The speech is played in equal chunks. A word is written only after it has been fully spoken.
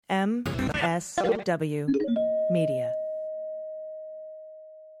MSW Media.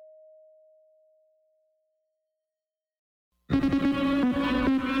 News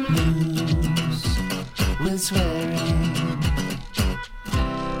with swearing.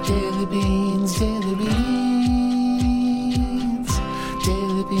 Daily beans, daily beans.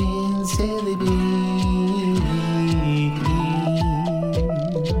 Daily beans, daily beans.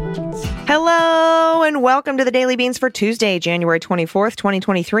 Hello and welcome to the Daily Beans for Tuesday, January 24th,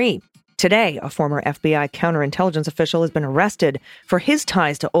 2023. Today, a former FBI counterintelligence official has been arrested for his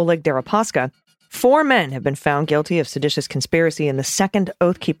ties to Oleg Deripaska. 4 men have been found guilty of seditious conspiracy in the second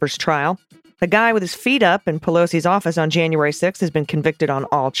Oath Keepers trial. The guy with his feet up in Pelosi's office on January 6th has been convicted on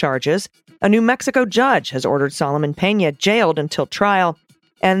all charges. A New Mexico judge has ordered Solomon Pena jailed until trial.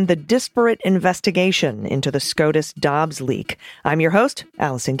 And the disparate investigation into the SCOTUS Dobbs leak. I'm your host,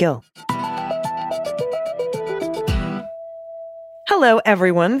 Allison Gill. Hello,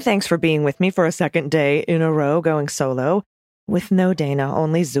 everyone. Thanks for being with me for a second day in a row going solo with no Dana,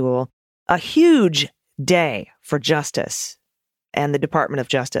 only Zool. A huge day for justice and the Department of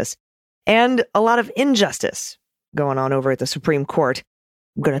Justice, and a lot of injustice going on over at the Supreme Court.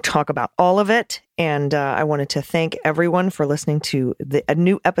 I'm going to talk about all of it, and I wanted to thank everyone for listening to a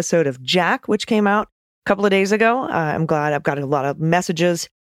new episode of Jack, which came out a couple of days ago. I'm glad I've got a lot of messages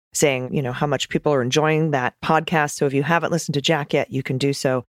saying, how much people are enjoying that podcast. So if you haven't listened to Jack yet, you can do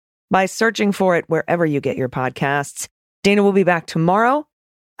so by searching for it wherever you get your podcasts. Dana will be back tomorrow.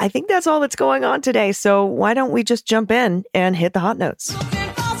 I think that's all that's going on today. So why don't we just jump in and hit the hot notes?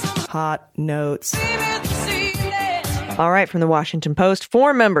 Hot notes. All right, from the Washington Post,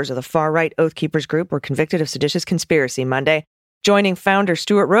 4 members of the far-right Oath Keepers group were convicted of seditious conspiracy Monday, joining founder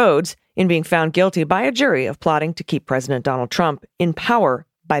Stewart Rhodes in being found guilty by a jury of plotting to keep President Donald Trump in power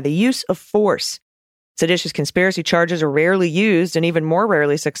by the use of force. Seditious conspiracy charges are rarely used and even more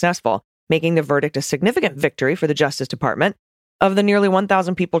rarely successful, making the verdict a significant victory for the Justice Department. Of the nearly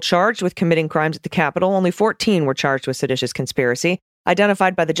 1,000 people charged with committing crimes at the Capitol, only 14 were charged with seditious conspiracy,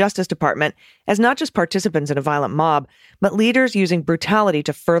 identified by the Justice Department as not just participants in a violent mob, but leaders using brutality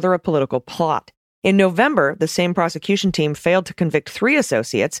to further a political plot. In November, the same prosecution team failed to convict 3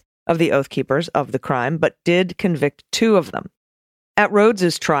 associates of the Oath Keepers of the crime, but did convict 2 of them. At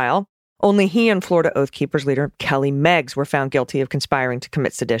Rhodes's trial, only he and Florida Oath Keepers leader Kelly Meggs were found guilty of conspiring to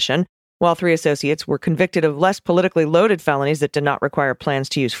commit sedition, while 3 associates were convicted of less politically loaded felonies that did not require plans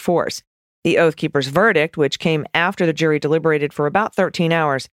to use force. The Oath Keepers' verdict, which came after the jury deliberated for about 13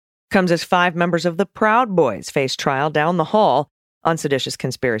 hours, comes as 5 members of the Proud Boys face trial down the hall on seditious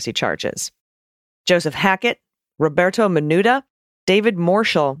conspiracy charges. Joseph Hackett, Roberto Menuda, David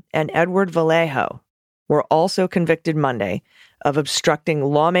Morschel, and Edward Vallejo were also convicted Monday of obstructing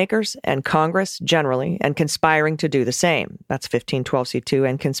lawmakers and Congress generally and conspiring to do the same. That's 1512c2,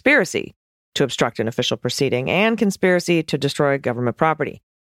 and conspiracy to obstruct an official proceeding and conspiracy to destroy government property.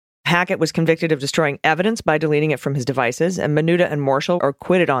 Hackett was convicted of destroying evidence by deleting it from his devices, and Menuda and Morschel are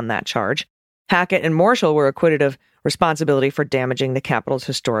acquitted on that charge. Hackett and Morschel were acquitted of responsibility for damaging the Capitol's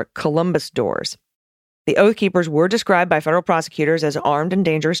historic Columbus doors. The Oath Keepers were described by federal prosecutors as armed and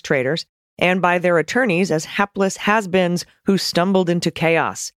dangerous traitors, and by their attorneys as hapless has-beens who stumbled into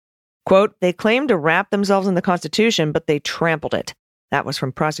chaos. Quote, they claimed to wrap themselves in the Constitution, but they trampled it. That was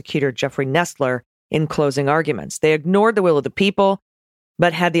from prosecutor Jeffrey Nestler in closing arguments. They ignored the will of the people,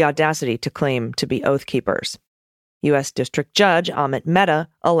 but had the audacity to claim to be Oath Keepers. U.S. District Judge Amit Mehta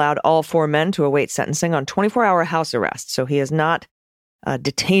allowed all 4 men to await sentencing on 24-hour house arrest, so he is not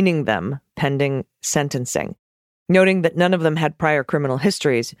detaining them pending sentencing, noting that none of them had prior criminal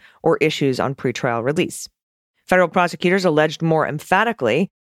histories or issues on pretrial release. Federal prosecutors alleged more emphatically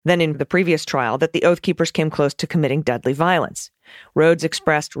than in the previous trial that the Oath Keepers came close to committing deadly violence. Rhodes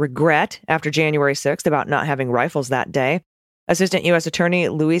expressed regret after January 6th about not having rifles that day. Assistant U.S. Attorney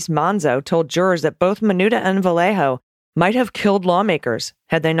Luis Manzo told jurors that both Menuda and Vallejo might have killed lawmakers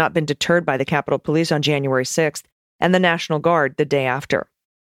had they not been deterred by the Capitol Police on January 6th and the National Guard the day after.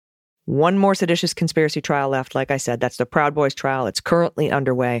 1 more seditious conspiracy trial left, like I said. That's the Proud Boys trial. It's currently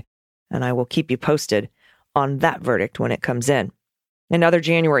underway, and I will keep you posted on that verdict when it comes in. In other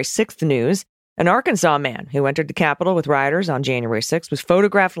January 6th news, an Arkansas man who entered the Capitol with rioters on January 6th was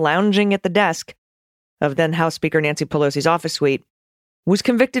photographed lounging at the desk of then House Speaker Nancy Pelosi's office suite, was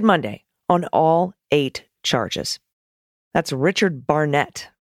convicted Monday on all 8 charges. That's Richard Barnett,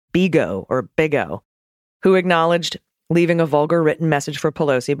 Bigo, who acknowledged leaving a vulgar written message for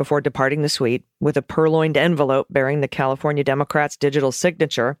Pelosi before departing the suite with a purloined envelope bearing the California Democrats' digital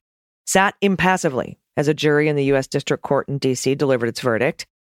signature, sat impassively as a jury in the U.S. District Court in D.C. delivered its verdict.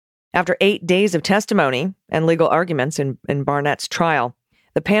 After 8 days of testimony and legal arguments in Barnett's trial,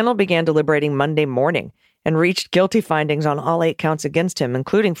 The panel began deliberating Monday morning and reached guilty findings on all 8 counts against him,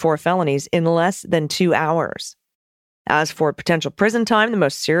 including 4 felonies, in less than 2 hours. As for potential prison time, the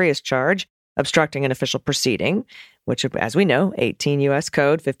most serious charge, obstructing an official proceeding, which, as we know, 18 U.S.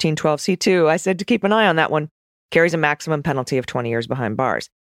 Code 1512C2, I said to keep an eye on that one, carries a maximum penalty of 20 years behind bars.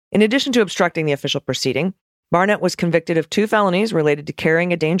 In addition to obstructing the official proceeding, Barnett was convicted of 2 felonies related to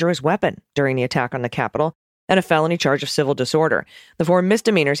carrying a dangerous weapon during the attack on the Capitol and a felony charge of civil disorder. The 4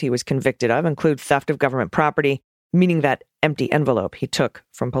 misdemeanors he was convicted of include theft of government property, meaning that empty envelope he took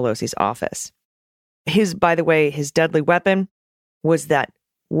from Pelosi's office. By the way, his deadly weapon was that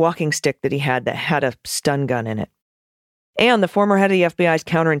walking stick that he had that had a stun gun in it. And the former head of the FBI's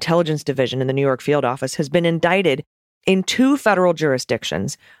counterintelligence division in the New York field office has been indicted in 2 federal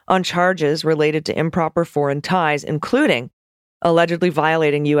jurisdictions on charges related to improper foreign ties, including allegedly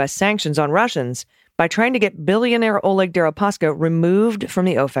violating U.S. sanctions on Russians by trying to get billionaire Oleg Deripaska removed from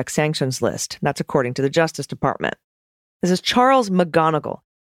the OFAC sanctions list. That's according to the Justice Department. This is Charles McGonigal.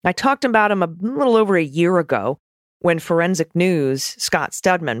 I talked about him a little over a year ago when Forensic News' Scott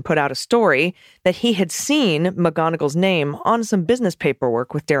Studman put out a story that he had seen McGonigal's name on some business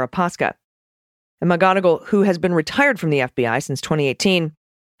paperwork with Deripaska. And McGonigal, who has been retired from the FBI since 2018,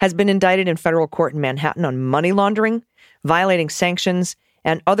 has been indicted in federal court in Manhattan on money laundering, violating sanctions,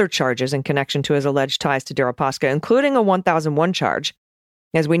 and other charges in connection to his alleged ties to Deripaska, including a 1001 charge.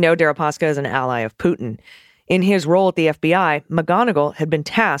 As we know, Deripaska is an ally of Putin. In his role at the FBI, McGonigal had been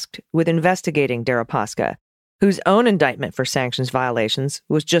tasked with investigating Deripaska, whose own indictment for sanctions violations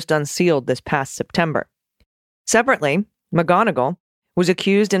was just unsealed this past September. Separately, McGonigal was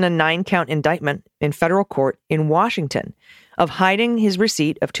accused in a 9-count indictment in federal court in Washington of hiding his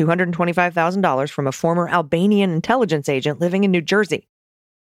receipt of $225,000 from a former Albanian intelligence agent living in New Jersey.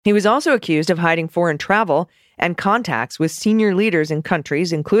 He was also accused of hiding foreign travel and contacts with senior leaders in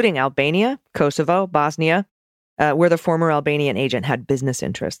countries including Albania, Kosovo, Bosnia, where the former Albanian agent had business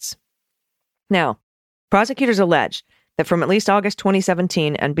interests. Now, prosecutors allege that from at least August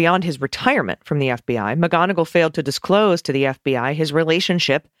 2017 and beyond his retirement from the FBI, McGonigal failed to disclose to the FBI his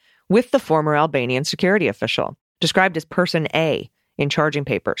relationship with the former Albanian security official, described as Person A in charging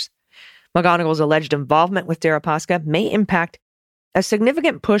papers. McGonigal's alleged involvement with Deripaska may impact a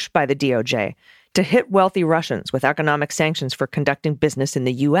significant push by the DOJ to hit wealthy Russians with economic sanctions for conducting business in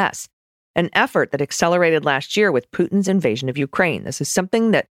the U.S., an effort that accelerated last year with Putin's invasion of Ukraine. This is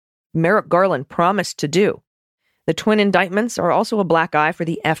something that Merrick Garland promised to do. The twin indictments are also a black eye for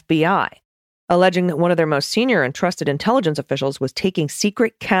the FBI, alleging that one of their most senior and trusted intelligence officials was taking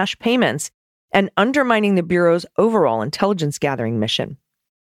secret cash payments and undermining the Bureau's overall intelligence gathering mission.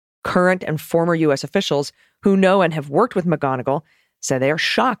 Current and former U.S. officials who know and have worked with McGonigal say they are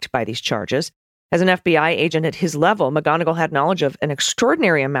shocked by these charges. As an FBI agent at his level, McGonigal had knowledge of an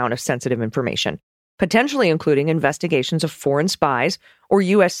extraordinary amount of sensitive information, potentially including investigations of foreign spies or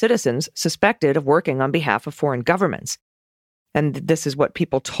U.S. citizens suspected of working on behalf of foreign governments. And this is what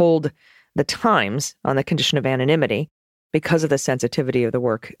people told the Times on the condition of anonymity because of the sensitivity of the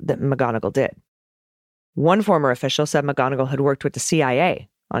work that McGonigal did. One former official said McGonigal had worked with the CIA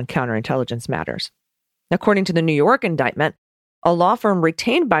on counterintelligence matters. According to the New York indictment, a law firm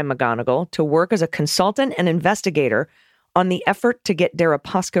retained by McGonigal to work as a consultant and investigator on the effort to get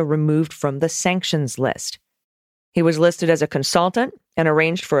Deripaska removed from the sanctions list. He was listed as a consultant and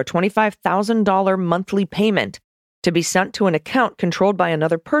arranged for a $25,000 monthly payment to be sent to an account controlled by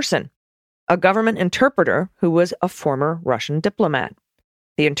another person, a government interpreter who was a former Russian diplomat.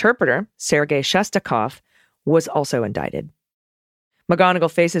 The interpreter, Sergei Shestakov, was also indicted.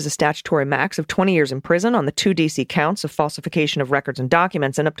 McGonigal faces a statutory max of 20 years in prison on the 2 D.C. counts of falsification of records and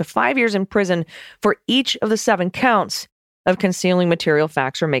documents, and up to 5 years in prison for each of the 7 counts of concealing material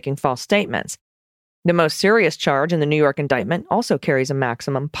facts or making false statements. The most serious charge in the New York indictment also carries a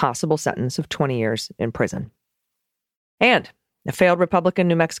maximum possible sentence of 20 years in prison. And a failed Republican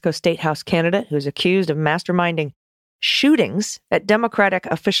New Mexico State House candidate who is accused of masterminding shootings at Democratic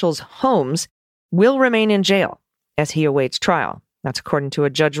officials' homes will remain in jail as he awaits trial. That's according to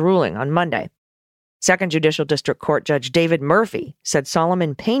a judge ruling on Monday. Second Judicial District Court Judge David Murphy said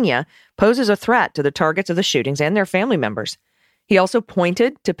Solomon Pena poses a threat to the targets of the shootings and their family members. He also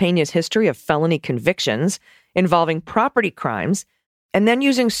pointed to Pena's history of felony convictions involving property crimes and then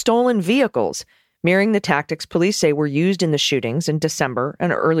using stolen vehicles, mirroring the tactics police say were used in the shootings in December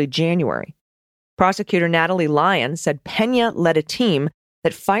and early January. Prosecutor Natalie Lyon said Pena led a team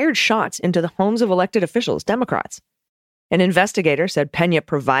that fired shots into the homes of elected officials, Democrats. An investigator said Pena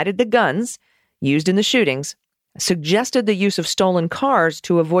provided the guns used in the shootings, suggested the use of stolen cars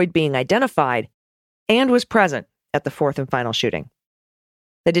to avoid being identified, and was present at the 4th and final shooting.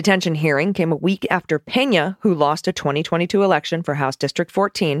 The detention hearing came a week after Pena, who lost a 2022 election for House District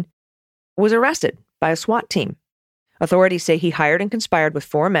 14, was arrested by a SWAT team. Authorities say he hired and conspired with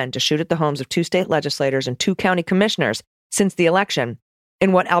 4 men to shoot at the homes of 2 state legislators and 2 county commissioners since the election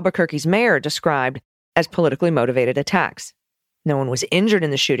in what Albuquerque's mayor described as politically motivated attacks. No one was injured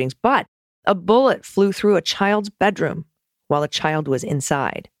in the shootings, but a bullet flew through a child's bedroom while a child was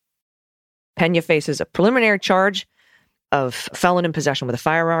inside. Pena faces a preliminary charge of felon in possession with a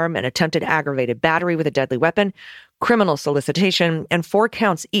firearm, an attempted aggravated battery with a deadly weapon, criminal solicitation, and 4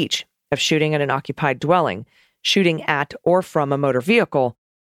 counts each of shooting at an occupied dwelling, shooting at or from a motor vehicle,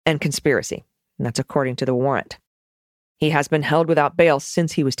 and conspiracy. And that's according to the warrant. He has been held without bail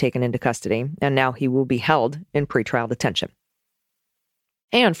since he was taken into custody, and now he will be held in pretrial detention.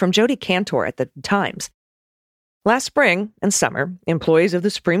 And from Jodi Kantor at the Times, last spring and summer, employees of the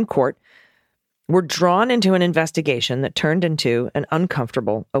Supreme Court were drawn into an investigation that turned into an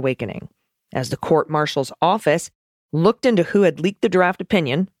uncomfortable awakening. As the court-martial's office looked into who had leaked the draft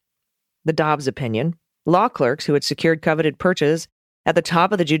opinion, the Dobbs opinion, law clerks who had secured coveted perches at the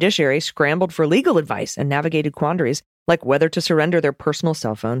top of the judiciary scrambled for legal advice and navigated quandaries like whether to surrender their personal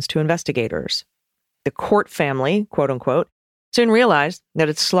cell phones to investigators. The court family, quote-unquote, soon realized that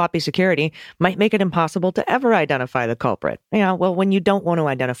its sloppy security might make it impossible to ever identify the culprit. Yeah, well, when you don't want to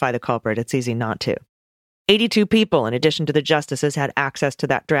identify the culprit, it's easy not to. 82 people, in addition to the justices, had access to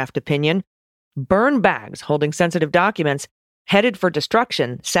that draft opinion. Burn bags holding sensitive documents headed for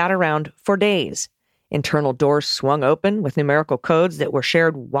destruction sat around for days. Internal doors swung open with numerical codes that were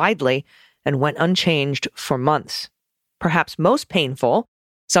shared widely and went unchanged for months. Perhaps most painful,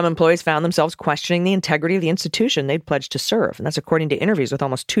 some employees found themselves questioning the integrity of the institution they'd pledged to serve, and that's according to interviews with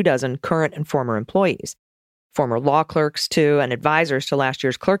almost 24 current and former employees. Former law clerks, too, and advisors to last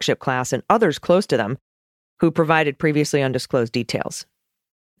year's clerkship class and others close to them who provided previously undisclosed details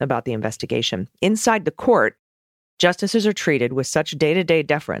about the investigation. Inside the court, justices are treated with such day-to-day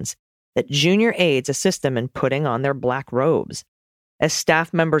deference that junior aides assist them in putting on their black robes. As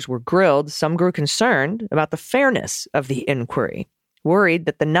staff members were grilled, some grew concerned about the fairness of the inquiry, worried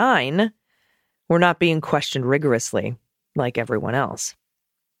that the 9 were not being questioned rigorously like everyone else.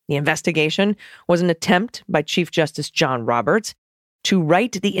 The investigation was an attempt by Chief Justice John Roberts to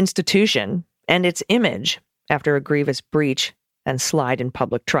right the institution and its image after a grievous breach and slide in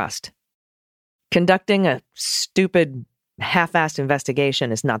public trust. Conducting a stupid, half-assed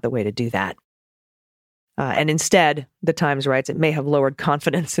investigation is not the way to do that. And instead, the Times writes, it may have lowered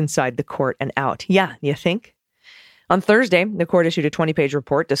confidence inside the court and out. Yeah, you think? On Thursday, the court issued a 20-page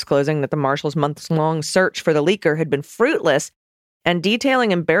report disclosing that the marshal's months-long search for the leaker had been fruitless and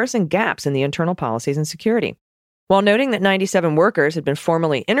detailing embarrassing gaps in the internal policies and security. While noting that 97 workers had been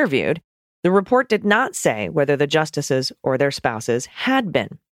formally interviewed, the report did not say whether the justices or their spouses had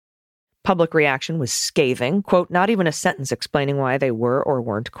been. Public reaction was scathing, quote, not even a sentence explaining why they were or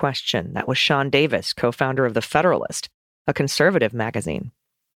weren't questioned. That was Sean Davis, co-founder of The Federalist, a conservative magazine.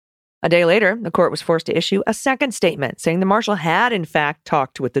 A day later, the court was forced to issue a second statement saying the marshal had, in fact,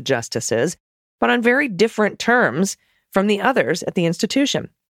 talked with the justices, but on very different terms from the others at the institution.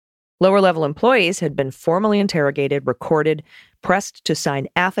 Lower-level employees had been formally interrogated, recorded, pressed to sign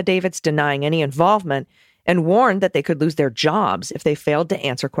affidavits denying any involvement, and warned that they could lose their jobs if they failed to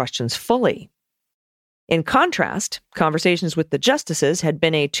answer questions fully. In contrast, conversations with the justices had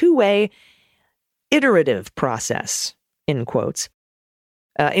been a two-way, iterative process, in quotes,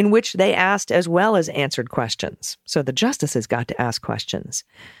 in which they asked as well as answered questions. So the justices got to ask questions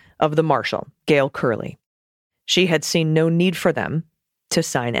of the marshal, Gail Curley. She had seen no need for them to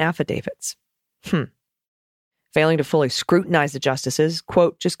sign affidavits. Failing to fully scrutinize the justices,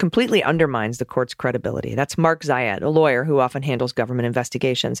 quote, just completely undermines the court's credibility. That's Mark Zayed, a lawyer who often handles government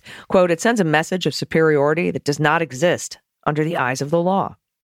investigations. Quote, it sends a message of superiority that does not exist under the eyes of the law.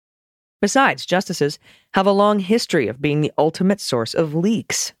 Besides, justices have a long history of being the ultimate source of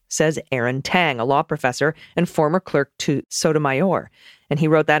leaks, says Aaron Tang, a law professor and former clerk to Sotomayor, and he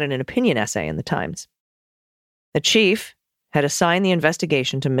wrote that in an opinion essay in the Times. The chief had assigned the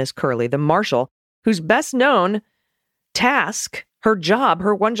investigation to Ms. Curley, the marshal, whose best-known task, her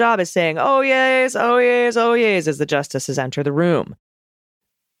one job is saying, oh yes, oh yes, oh yes, as the justices enter the room.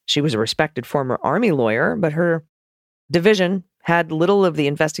 She was a respected former Army lawyer, but her division had little of the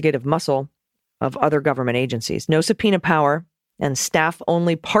investigative muscle of other government agencies. No subpoena power, and staff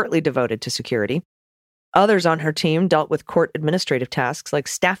only partly devoted to security. Others on her team dealt with court administrative tasks like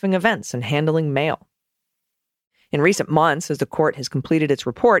staffing events and handling mail. In recent months, as the court has completed its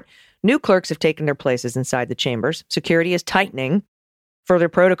report, new clerks have taken their places inside the chambers. Security is tightening. Further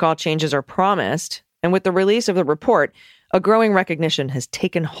protocol changes are promised. And with the release of the report, A growing recognition has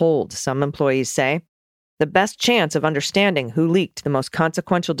taken hold, some employees say. The best chance of understanding who leaked the most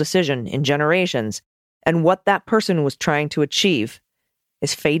consequential decision in generations and what that person was trying to achieve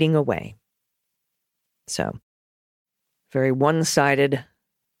is fading away. So, very one-sided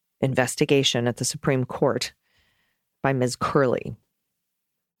investigation at the Supreme Court by Ms. Curley.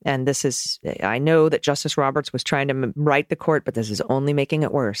 And this is, I know that Justice Roberts was trying to right the court, but this is only making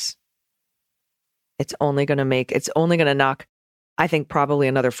it worse. It's only going to knock, I think, probably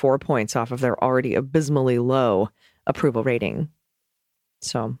another 4 points off of their already abysmally low approval rating.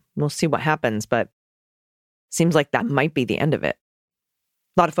 So we'll see what happens, but seems like that might be the end of it.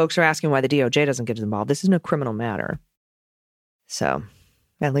 A lot of folks are asking why the DOJ doesn't get involved. This isn't a criminal matter. So,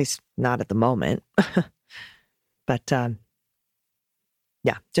 at least not at the moment. But,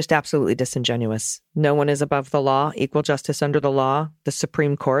 yeah, just absolutely disingenuous. No one is above the law, equal justice under the law. The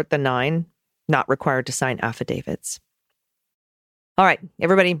Supreme Court, the 9, not required to sign affidavits. All right,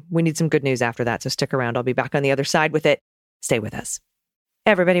 everybody, we need some good news after that, so stick around. I'll be back on the other side with it. Stay with us.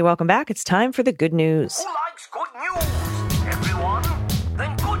 Everybody, welcome back. It's time for the good news. Who likes good news? Everyone?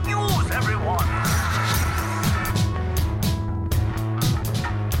 Then good news, everyone!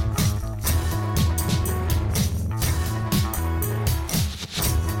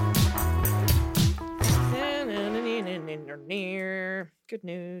 Good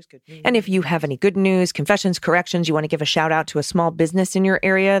news, good news. And if you have any good news, confessions, corrections, you want to give a shout out to a small business in your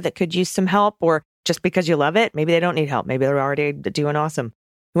area that could use some help, or just because you love it, maybe they don't need help. Maybe they're already doing awesome.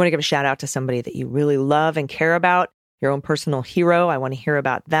 You want to give a shout out to somebody that you really love and care about, your own personal hero. I want to hear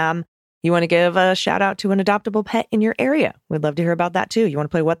about them. You want to give a shout out to an adoptable pet in your area. We'd love to hear about that too. You want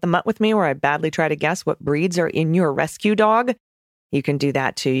to play What the Mutt with me, where I badly try to guess what breeds are in your rescue dog? You can do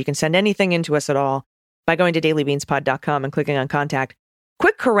that too. You can send anything into us at all by going to dailybeanspod.com and clicking on contact.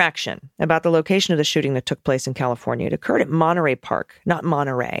 Quick correction about the location of the shooting that took place in California. It occurred at Monterey Park, not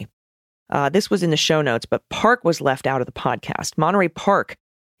Monterey. This was in the show notes, but Park was left out of the podcast. Monterey Park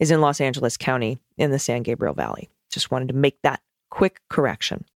is in Los Angeles County in the San Gabriel Valley. Just wanted to make that quick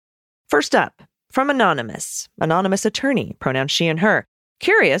correction. First up, from Anonymous attorney, pronouns she and her.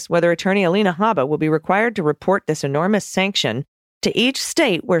 Curious whether attorney Alina Habba will be required to report this enormous sanction to each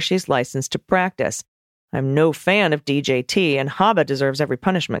state where she's licensed to practice. I'm no fan of DJT, and Habba deserves every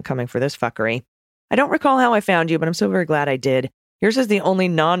punishment coming for this fuckery. I don't recall how I found you, but I'm so very glad I did. Yours is the only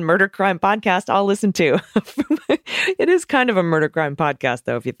non-murder crime podcast I'll listen to. It is kind of a murder crime podcast,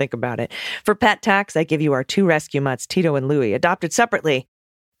 though, if you think about it. For pet tax, I give you our 2 rescue mutts, Tito and Louie, adopted separately,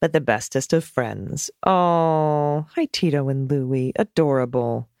 but the bestest of friends. Oh, hi, Tito and Louie.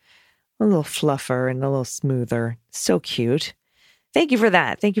 Adorable. A little fluffer and a little smoother. So cute. Thank you for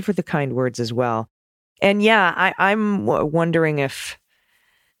that. Thank you for the kind words as well. And yeah, I'm wondering if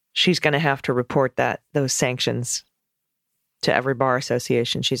she's going to have to report those sanctions to every bar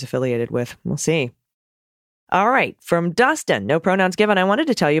association she's affiliated with. We'll see. All right. From Dustin, no pronouns given. I wanted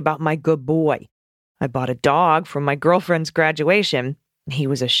to tell you about my good boy. I bought a dog from my girlfriend's graduation. He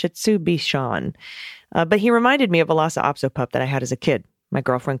was a Shih Tzu Bichon. But he reminded me of a Lhasa Apso pup that I had as a kid. My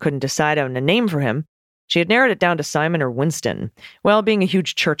girlfriend couldn't decide on a name for him. She had narrowed it down to Simon or Winston. Well, being a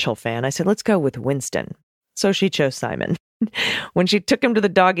huge Churchill fan, I said, let's go with Winston. So she chose Simon. When she took him to the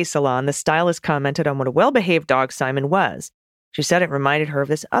doggy salon, the stylist commented on what a well-behaved dog Simon was. She said it reminded her of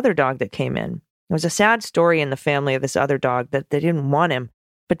this other dog that came in. It was a sad story in the family of this other dog that they didn't want him,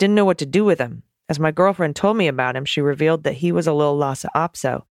 but didn't know what to do with him. As my girlfriend told me about him, she revealed that he was a little Lhasa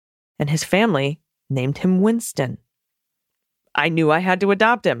Apso, and his family named him Winston. I knew I had to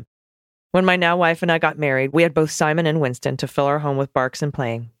adopt him. When my now wife and I got married, we had both Simon and Winston to fill our home with barks and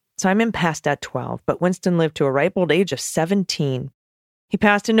playing. Simon passed at 12, but Winston lived to a ripe old age of 17. He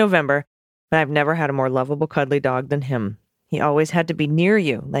passed in November, but I've never had a more lovable, cuddly dog than him. He always had to be near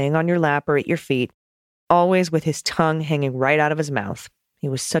you, laying on your lap or at your feet, always with his tongue hanging right out of his mouth. He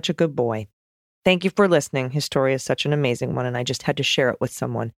was such a good boy. Thank you for listening. His story is such an amazing one, and I just had to share it with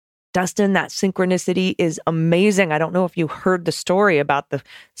someone. Dustin, that synchronicity is amazing. I don't know if you heard the story about the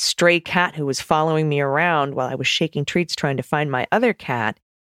stray cat who was following me around while I was shaking treats trying to find my other cat.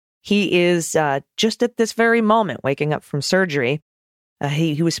 He is just at this very moment waking up from surgery.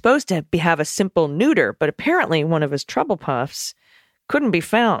 He was supposed to have a simple neuter, but apparently one of his trouble puffs couldn't be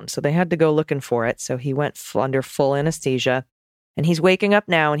found, so they had to go looking for it. So he went under full anesthesia, and he's waking up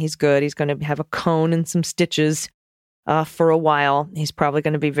now, and he's good. He's going to have a cone and some stitches for a while. He's probably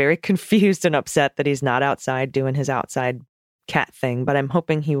going to be very confused and upset that he's not outside doing his outside cat thing, but I'm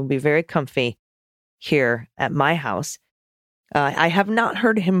hoping he will be very comfy here at my house. I have not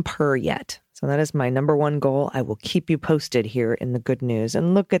heard him purr yet, so that is my number one goal. I will keep you posted here in the good news.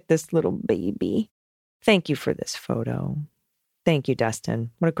 And look at this little baby. Thank you for this photo. Thank you,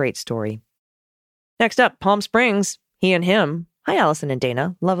 Dustin. What a great story. Next up, Palm Springs, he and him. Hi, Allison and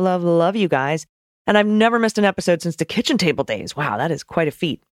Dana. Love, love, love you guys. And I've never missed an episode since the kitchen table days. Wow, that is quite a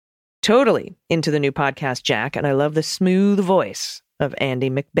feat. Totally into the new podcast, Jack, and I love the smooth voice of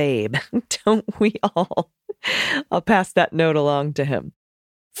Andy McBabe. Don't we all? I'll pass that note along to him.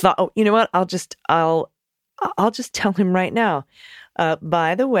 You know what? I'll just tell him right now.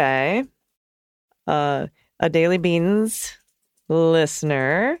 By the way, a Daily Beans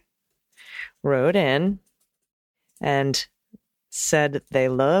listener wrote in and said they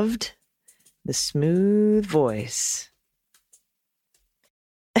loved the smooth voice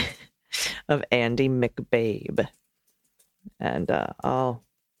of Andy McBabe. And I'll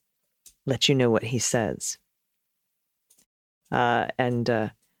let you know what he says. And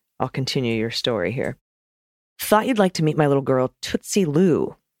I'll continue your story here. Thought you'd like to meet my little girl, Tootsie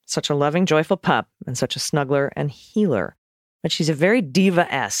Lou. Such a loving, joyful pup, and such a snuggler and healer. But she's a very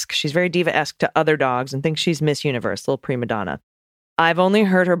diva-esque. She's very diva-esque to other dogs and thinks she's Miss Universe, little prima donna. I've only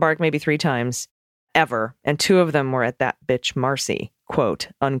heard her bark maybe 3 times, ever, and 2 of them were at that bitch Marcy, quote,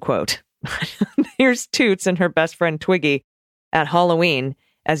 unquote. Here's Toots and her best friend Twiggy at Halloween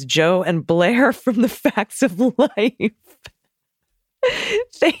as Joe and Blair from the Facts of Life.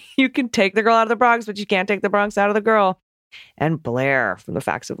 You can take the girl out of the Bronx, but you can't take the Bronx out of the girl. And Blair from the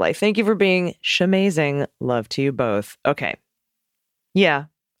Facts of Life. Thank you for being shamazing. Love to you both. Okay. Yeah,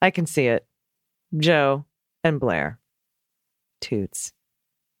 I can see it. Joe and Blair. Toots.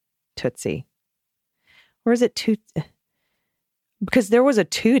 Tootsie. Or is it Toots? Because there was a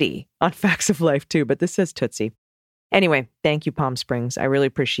Tootie on Facts of Life too, but this says Tootsie. Anyway, thank you, Palm Springs. I really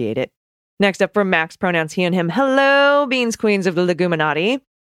appreciate it. Next up from Max, pronouns he and him. Hello, Beans Queens of the Leguminati.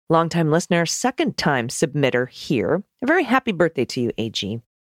 Longtime listener, second-time submitter here. A very happy birthday to you, AG.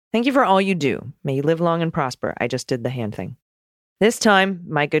 Thank you for all you do. May you live long and prosper. I just did the hand thing. This time,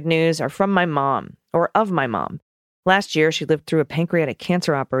 my good news are from my mom, or of my mom. Last year, she lived through a pancreatic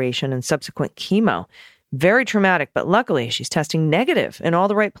cancer operation and subsequent chemo. Very traumatic, but luckily, she's testing negative in all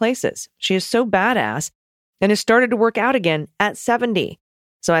the right places. She is so badass and has started to work out again at 70.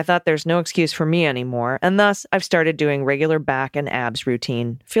 So I thought there's no excuse for me anymore, and thus I've started doing regular back and abs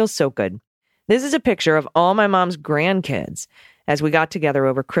routine. Feels so good. This is a picture of all my mom's grandkids as we got together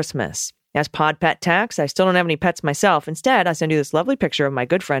over Christmas. As pod pet tax, I still don't have any pets myself. Instead, I send you this lovely picture of my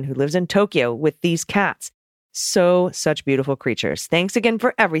good friend who lives in Tokyo with these cats. Such beautiful creatures. Thanks again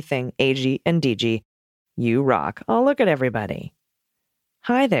for everything, AG and DG. You rock. Oh, look at everybody.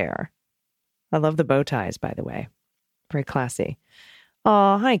 Hi there. I love the bow ties, by the way. Very classy.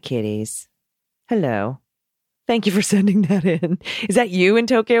 Oh, hi, kitties. Hello. Thank you for sending that in. Is that you in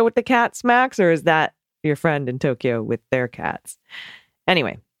Tokyo with the cats, Max, or is that your friend in Tokyo with their cats?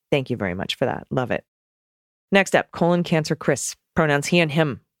 Anyway, thank you very much for that. Love it. Next up, colon cancer Chris. Pronouns he and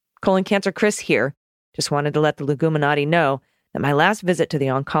him. Colon cancer Chris here. Just wanted to let the Leguminati know that my last visit to the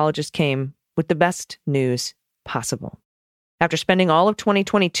oncologist came with the best news possible. After spending all of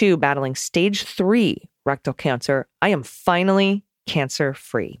 2022 battling stage 3 rectal cancer, I am finally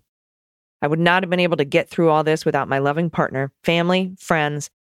cancer-free. I would not have been able to get through all this without my loving partner, family, friends,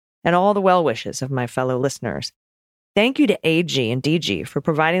 and all the well wishes of my fellow listeners. Thank you to AG and DG for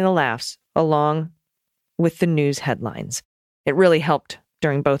providing the laughs along with the news headlines. It really helped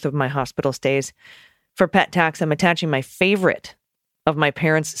during both of my hospital stays. For pet tax, I'm attaching my favorite of my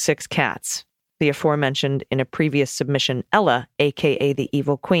parents' 6 cats, the aforementioned in a previous submission, Ella, a.k.a. the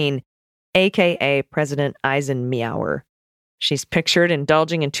Evil Queen, a.k.a. President Eisenmeower. She's pictured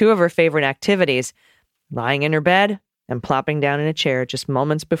indulging in 2 of her favorite activities, lying in her bed and plopping down in a chair just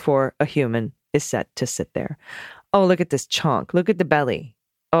moments before a human is set to sit there. Oh, look at this chonk. Look at the belly.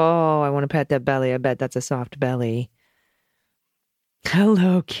 Oh, I want to pet that belly. I bet that's a soft belly.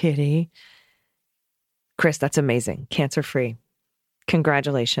 Hello, kitty. Chris, that's amazing. Cancer-free.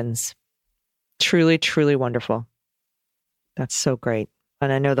 Congratulations. Truly, truly wonderful. That's so great.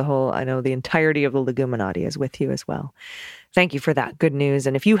 And I know the entirety of the Leguminati is with you as well. Thank you for that good news.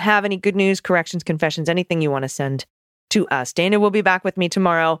 And if you have any good news, corrections, confessions, anything you want to send to us, Dana will be back with me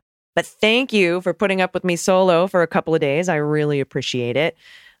tomorrow. But thank you for putting up with me solo for a couple of days. I really appreciate it.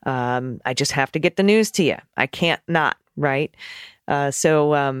 I just have to get the news to you. I can't not, right?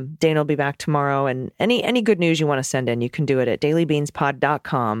 So Dana will be back tomorrow. And any good news you want to send in, you can do it at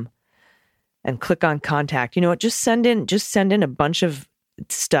dailybeanspod.com and click on contact. You know what? Just send in a bunch of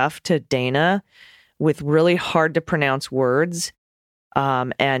stuff to Dana with really hard to pronounce words,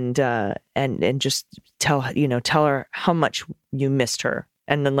 and just tell her how much you missed her,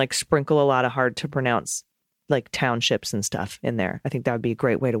 and then sprinkle a lot of hard to pronounce townships and stuff in there. I think that would be a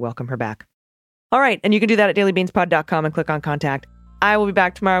great way to welcome her back. All right, and you can do that at dailybeanspod.com and click on contact. I will be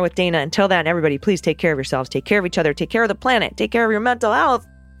back tomorrow with Dana. Until then, everybody, please take care of yourselves, take care of each other, take care of the planet, take care of your mental health,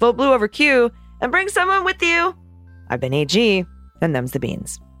 vote blue over Q, and bring someone with you. I've been AG, and them's the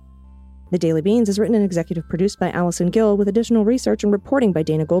beans. The Daily Beans is written and executive produced by Allison Gill with additional research and reporting by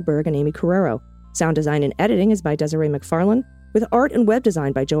Dana Goldberg and Amy Carrero. Sound design and editing is by Desiree McFarlane, with art and web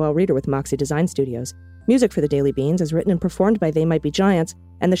design by Joelle Reeder with Moxie Design Studios. Music for The Daily Beans is written and performed by They Might Be Giants,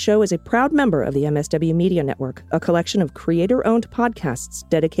 and the show is a proud member of the MSW Media Network, a collection of creator-owned podcasts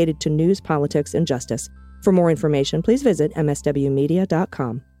dedicated to news, politics, and justice. For more information, please visit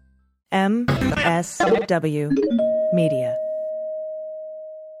mswmedia.com. MSW Media.